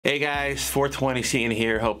Hey guys, 420 Seaton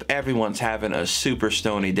here. Hope everyone's having a super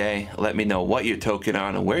stony day. Let me know what you're toking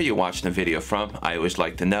on and where you're watching the video from. I always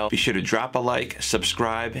like to know. Be sure to drop a like,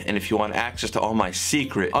 subscribe, and if you want access to all my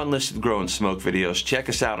secret unlisted grow and smoke videos, check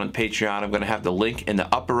us out on Patreon. I'm going to have the link in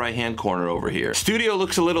the upper right hand corner over here. Studio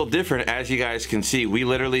looks a little different, as you guys can see. We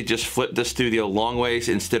literally just flipped the studio long ways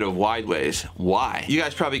instead of wide ways. Why? You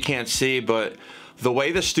guys probably can't see, but the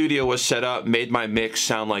way the studio was set up made my mix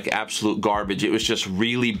sound like absolute garbage. It was just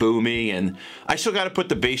really boomy, and I still got to put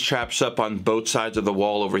the bass traps up on both sides of the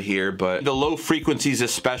wall over here, but the low frequencies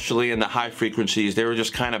especially and the high frequencies, they were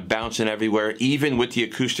just kind of bouncing everywhere, even with the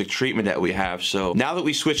acoustic treatment that we have. So now that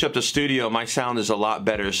we switch up the studio, my sound is a lot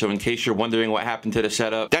better. So in case you're wondering what happened to the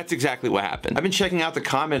setup, that's exactly what happened. I've been checking out the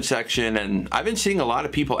comment section, and I've been seeing a lot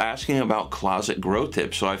of people asking about closet grow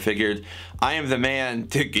tips, so I figured I am the man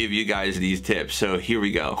to give you guys these tips. So here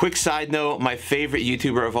we go. Quick side note, my favorite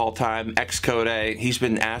YouTuber of all time, Xcode, he's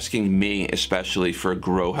been asking me especially for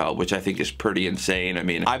grow help, which I think is pretty insane. I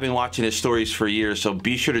mean, I've been watching his stories for years, so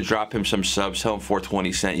be sure to drop him some subs. Tell him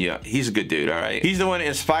 420 sent you. He's a good dude, all right? He's the one that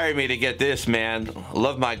inspired me to get this, man.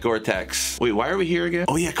 Love my Gore-Tex. Wait, why are we here again?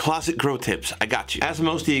 Oh yeah, closet grow tips. I got you. As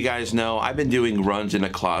most of you guys know, I've been doing runs in a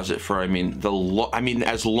closet for,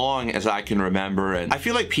 as long as I can remember, and I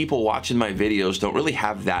feel like people watching my videos don't really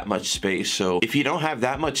have that much space. So if you don't have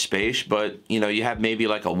that much space, but you have maybe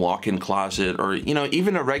like a walk-in closet, or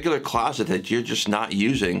even a regular closet that you're just not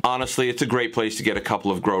using, honestly, it's a great place to get a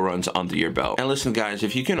couple of grow runs under your belt. And listen guys,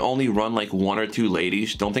 if you can only run like 1 or 2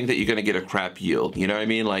 ladies, don't think that you're gonna get a crap yield. You know what I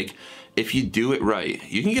mean? Like, if you do it right,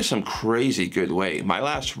 you can get some crazy good weight. My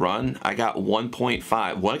last run, I got 1.5.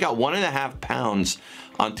 I got 1.5 pounds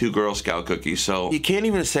on 2 Girl Scout cookies, so you can't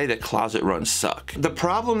even say that closet runs suck. The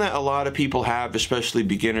problem that a lot of people have, especially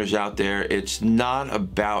beginners out there, it's not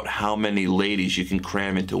about how many ladies you can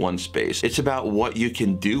cram into one space. It's about what you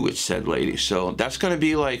can do with said ladies. So that's gonna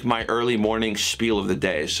be like my early morning spiel of the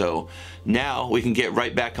day. So now we can get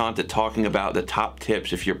right back on to talking about the top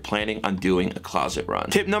tips if you're planning on doing a closet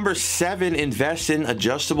run. Tip number 7, invest in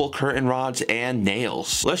adjustable curtain rods and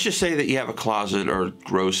nails. Let's just say that you have a closet or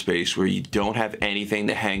grow space where you don't have anything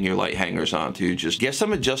to hang your light hangers onto. Just get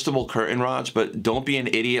some adjustable curtain rods, but don't be an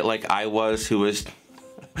idiot like I was, who was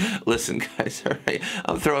listen guys, all right,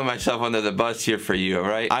 I'm throwing myself under the bus here for you, all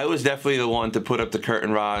right? I was definitely the one to put up the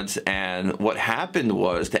curtain rods, and what happened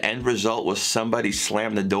was the end result was somebody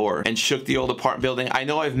slammed the door and shook the old apartment building. I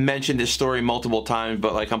know I've mentioned this story multiple times,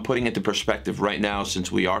 but like, I'm putting it into perspective right now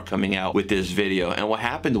since we are coming out with this video. And what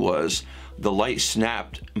happened was the light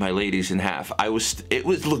snapped my ladies in half. It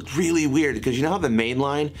looked really weird, because you know how the main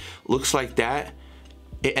line looks like that?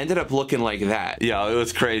 It ended up looking like that. Yeah, it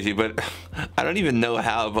was crazy, but I don't even know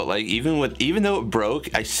how, but like, even though it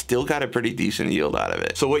broke, I still got a pretty decent yield out of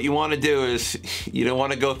it. So what you want to do is, you don't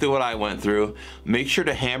want to go through what I went through. Make sure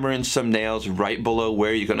to hammer in some nails right below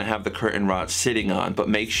where you're going to have the curtain rod sitting on, but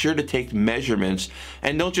make sure to take measurements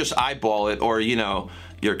and don't just eyeball it, or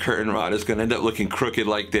your curtain rod is gonna end up looking crooked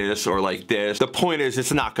like this or like this. The point is,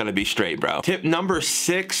 it's not gonna be straight, bro. Tip number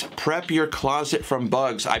 6, prep your closet from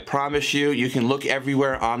bugs. I promise you, you can look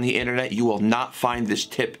everywhere on the internet. You will not find this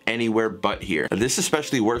tip anywhere but here. This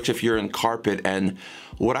especially works if you're in carpet, and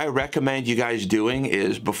what I recommend you guys doing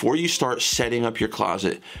is, before you start setting up your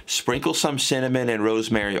closet, sprinkle some cinnamon and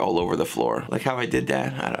rosemary all over the floor. Like how I did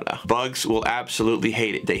that? I don't know. Bugs will absolutely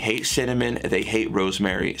hate it. They hate cinnamon, they hate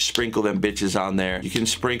rosemary. Sprinkle them bitches on there. You can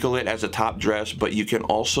sprinkle it as a top dress, but you can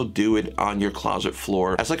also do it on your closet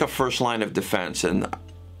floor as like a first line of defense. And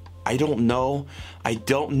I don't know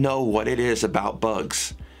what it is about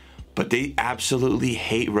bugs, but they absolutely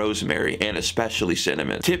hate rosemary, and especially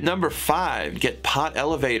cinnamon. Tip number 5, get pot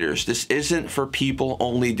elevators. This isn't for people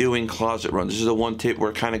only doing closet runs. This is the one tip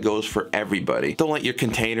where it kind of goes for everybody. Don't let your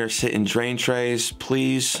containers sit in drain trays,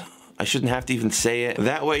 please. I shouldn't have to even say it.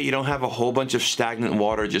 That way you don't have a whole bunch of stagnant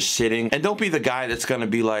water just sitting. And don't be the guy that's gonna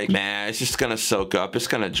be like, man, it's just gonna soak up, it's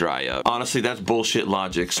gonna dry up. Honestly, that's bullshit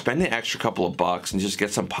logic. Spend the extra couple of bucks and just get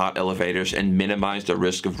some pot elevators and minimize the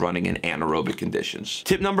risk of running in anaerobic conditions.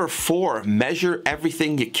 Tip number 4, measure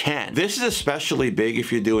everything you can. This is especially big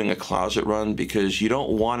if you're doing a closet run, because you don't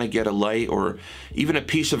wanna get a light or even a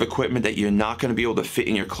piece of equipment that you're not gonna be able to fit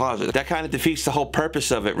in your closet. That kind of defeats the whole purpose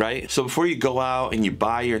of it, right? So before you go out and you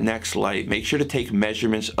buy your next light, make sure to take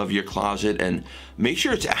measurements of your closet and make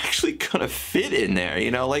sure it's actually gonna fit in there.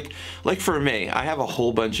 Like for me, I have a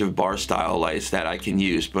whole bunch of bar style lights that I can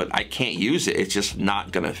use, but I can't use it. It's just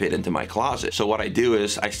not gonna fit into my closet. So what I do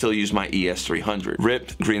is I still use my ES300.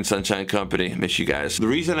 RIP Green Sunshine Company, miss you guys. The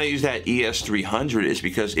reason I use that ES300 is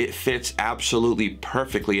because it fits absolutely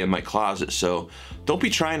perfectly in my closet. So don't be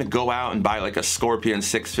trying to go out and buy like a Scorpion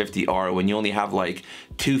 650R when you only have like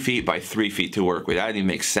 2 feet by 3 feet to work with. That didn't even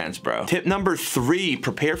make sense, bro. Tip number 3,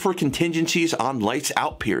 prepare for contingencies on lights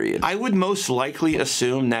out period. I would most likely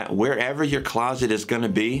assume that wherever your closet is gonna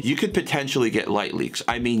be, you could potentially get light leaks.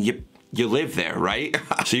 I mean, you live there, right?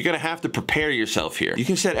 So you're gonna have to prepare yourself here. You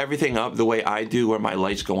can set everything up the way I do, where my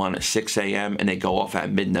lights go on at 6 a.m. and they go off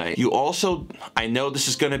at midnight. You also, I know this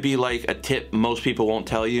is gonna be like a tip most people won't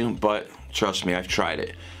tell you, but trust me, I've tried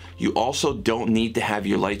it. You also don't need to have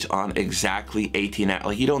your lights on exactly 18 hours.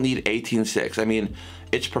 Like, you don't need 18.6. I mean,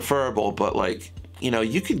 it's preferable, but like, you know,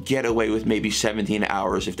 you could get away with maybe 17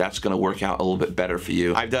 hours if that's gonna work out a little bit better for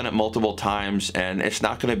you. I've done it multiple times and it's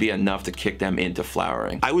not gonna be enough to kick them into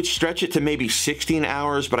flowering. I would stretch it to maybe 16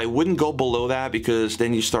 hours, but I wouldn't go below that because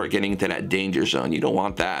then you start getting into that danger zone. You don't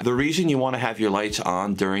want that. The reason you wanna have your lights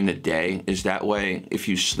on during the day is that way, if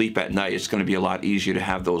you sleep at night, it's gonna be a lot easier to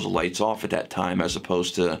have those lights off at that time as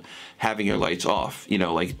opposed to having your lights off, you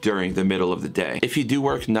know, like during the middle of the day. If you do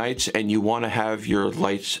work nights and you wanna have your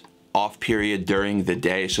lights off period during the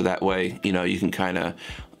day, so that way, you know, you can kind of,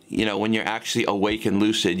 you know, when you're actually awake and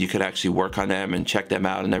lucid, you could actually work on them and check them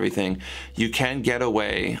out and everything. You can get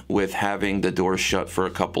away with having the doors shut for a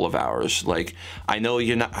couple of hours. Like, I know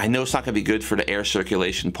it's not gonna be good for the air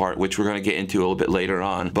circulation part, which we're gonna get into a little bit later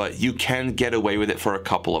on, but you can get away with it for a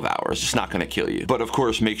couple of hours. It's not gonna kill you. But of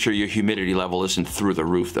course, make sure your humidity level isn't through the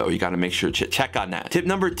roof though. You gotta make sure to check on that. Tip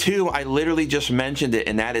number 2, I literally just mentioned it,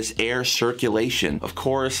 and that is air circulation. Of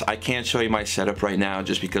course, I can't show you my setup right now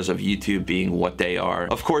just because of YouTube being what they are.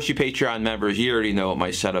 Of course, you Patreon members, you already know what my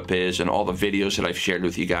setup is and all the videos that I've shared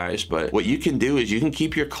with you guys, but what you can do is you can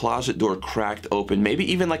keep your closet door cracked open,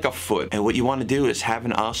 maybe even like a foot, and what you want to do is have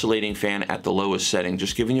an oscillating fan at the lowest setting,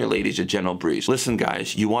 just giving your ladies a gentle breeze. Listen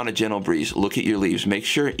guys, you want a gentle breeze, look at your leaves, make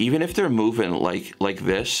sure even if they're moving like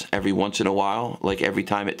this every once in a while, like every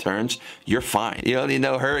time it turns, you're fine. You don't need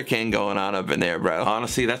no hurricane going on up in there, bro.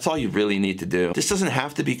 Honestly, that's all you really need to do. This doesn't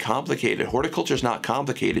have to be complicated. Horticulture is not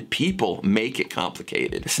complicated. People make it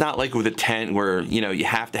complicated. It's not like with a tent where, you know, you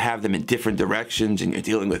have to have them in different directions and you're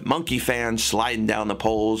dealing with monkey fans sliding down the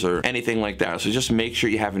poles or anything like that. So just make sure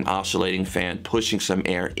you have an oscillating fan pushing some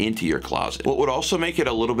air into your closet. What would also make it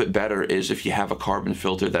a little bit better is if you have a carbon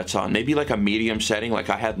filter that's on maybe like a medium setting. Like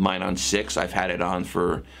I had mine on 6. I've had it on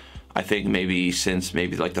for, I think maybe since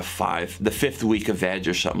maybe like the 5th week of veg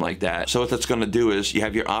or something like that. So what that's gonna do is you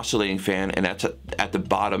have your oscillating fan, and that's at the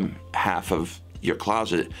bottom half of your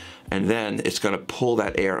closet, and then it's gonna pull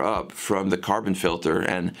that air up from the carbon filter,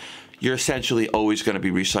 and you're essentially always gonna be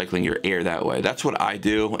recycling your air that way. That's what I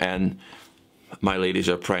do, and my ladies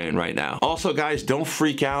are praying right now. Also guys, don't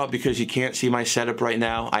freak out because you can't see my setup right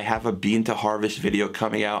now. I have a bean to harvest video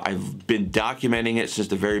coming out. I've been documenting it since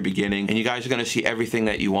the very beginning, and you guys are gonna see everything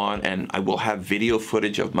that you want, and I will have video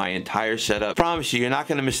footage of my entire setup. Promise you, you're not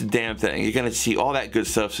gonna miss a damn thing. You're gonna see all that good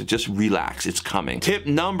stuff, so just relax, it's coming. Tip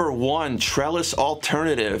number 1, trellis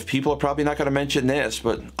alternative. People are probably not gonna mention this,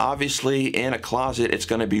 but obviously in a closet, it's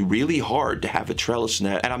gonna be really hard to have a trellis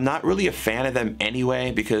net, and I'm not really a fan of them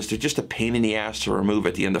anyway because they're just a pain in the ass to remove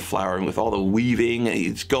at the end of flowering with all the weaving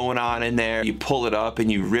it's going on in there. You pull it up and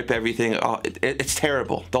you rip everything. Oh, it's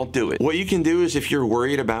terrible. Don't do it. What you can do is, if you're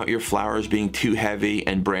worried about your flowers being too heavy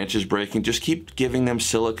and branches breaking, just keep giving them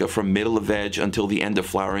silica from middle of veg until the end of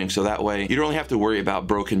flowering, so that way you don't really have to worry about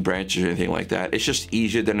broken branches or anything like that. It's just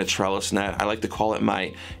easier than a trellis net. I like to call it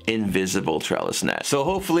my invisible trellis net. So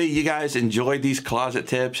hopefully you guys enjoyed these closet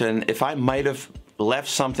tips, and if I might have left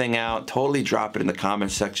something out, totally drop it in the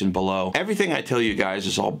comment section below. Everything I tell you guys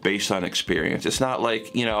is all based on experience. It's not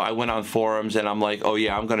like, you know, I went on forums and I'm like, oh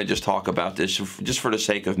yeah, I'm gonna just talk about this just for the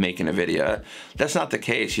sake of making a video. That's not the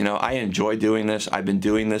case. You know, I enjoy doing this. I've been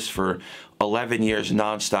doing this for 11 years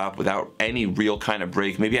nonstop without any real kind of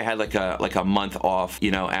break. Maybe I had like a month off,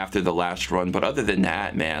 you know, after the last run, but other than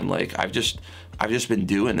that, man, like I've just been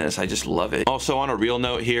doing this. I just love it. Also, on a real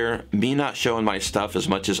note here, me not showing my stuff as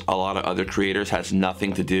much as a lot of other creators has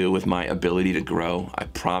nothing to do with my ability to grow. I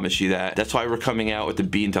promise you that. That's why we're coming out with the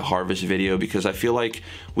bean to harvest video, because I feel like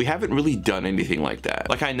we haven't really done anything like that.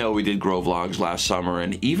 Like, I know we did grow vlogs last summer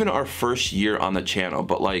and even our first year on the channel,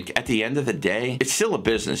 but like at the end of the day, it's still a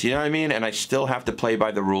business, you know what I mean? And I still have to play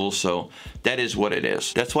by the rules, so that is what it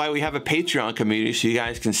is. That's why we have a Patreon community, so you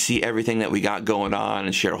guys can see everything that we got going on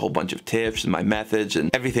and share a whole bunch of tips and my methods and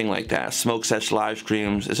everything like that. Smoke sesh live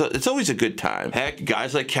streams. It's always a good time. Heck,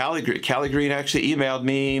 guys like Cali Green actually emailed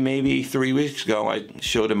me maybe 3 weeks ago. I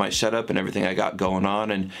showed him my setup and everything I got going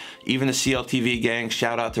on, and even the CLTV gang,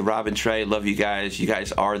 shout out to Rob and Trey. Love you guys. You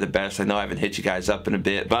guys are the best. I know I haven't hit you guys up in a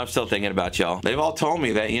bit, but I'm still thinking about y'all. They've all told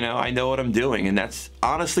me that, you know, I know what I'm doing, and that's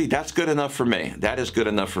honestly, that's good enough. enough for me. That is good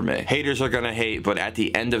enough for me. Haters are gonna hate, but at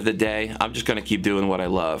the end of the day, I'm just gonna keep doing what I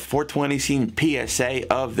love. 420 scene PSA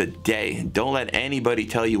of the day. Don't let anybody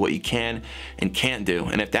tell you what you can and can't do.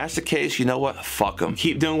 And if that's the case, you know what? Fuck them.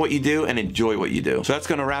 Keep doing what you do and enjoy what you do. So that's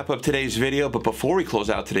gonna wrap up today's video. But before we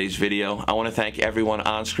close out today's video, I wanna thank everyone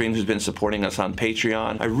on screen who's been supporting us on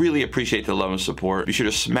Patreon. I really appreciate the love and support. Be sure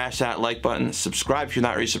to smash that like button. Subscribe if you're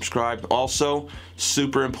not already subscribed. Also,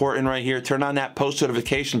 super important right here, turn on that post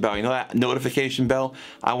notification bell. You know that notification bell?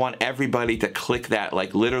 I want everybody to click that,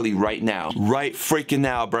 like literally right now. Right freaking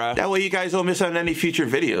now, bruh. That way you guys don't miss out on any future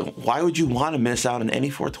video. Why would you want to miss out on any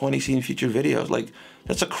 420 scene future videos? Like,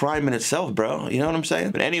 that's a crime in itself, bro. You know what I'm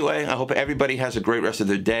saying? But anyway, I hope everybody has a great rest of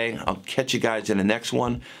their day. I'll catch you guys in the next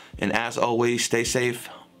one. And as always, stay safe.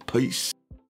 Peace.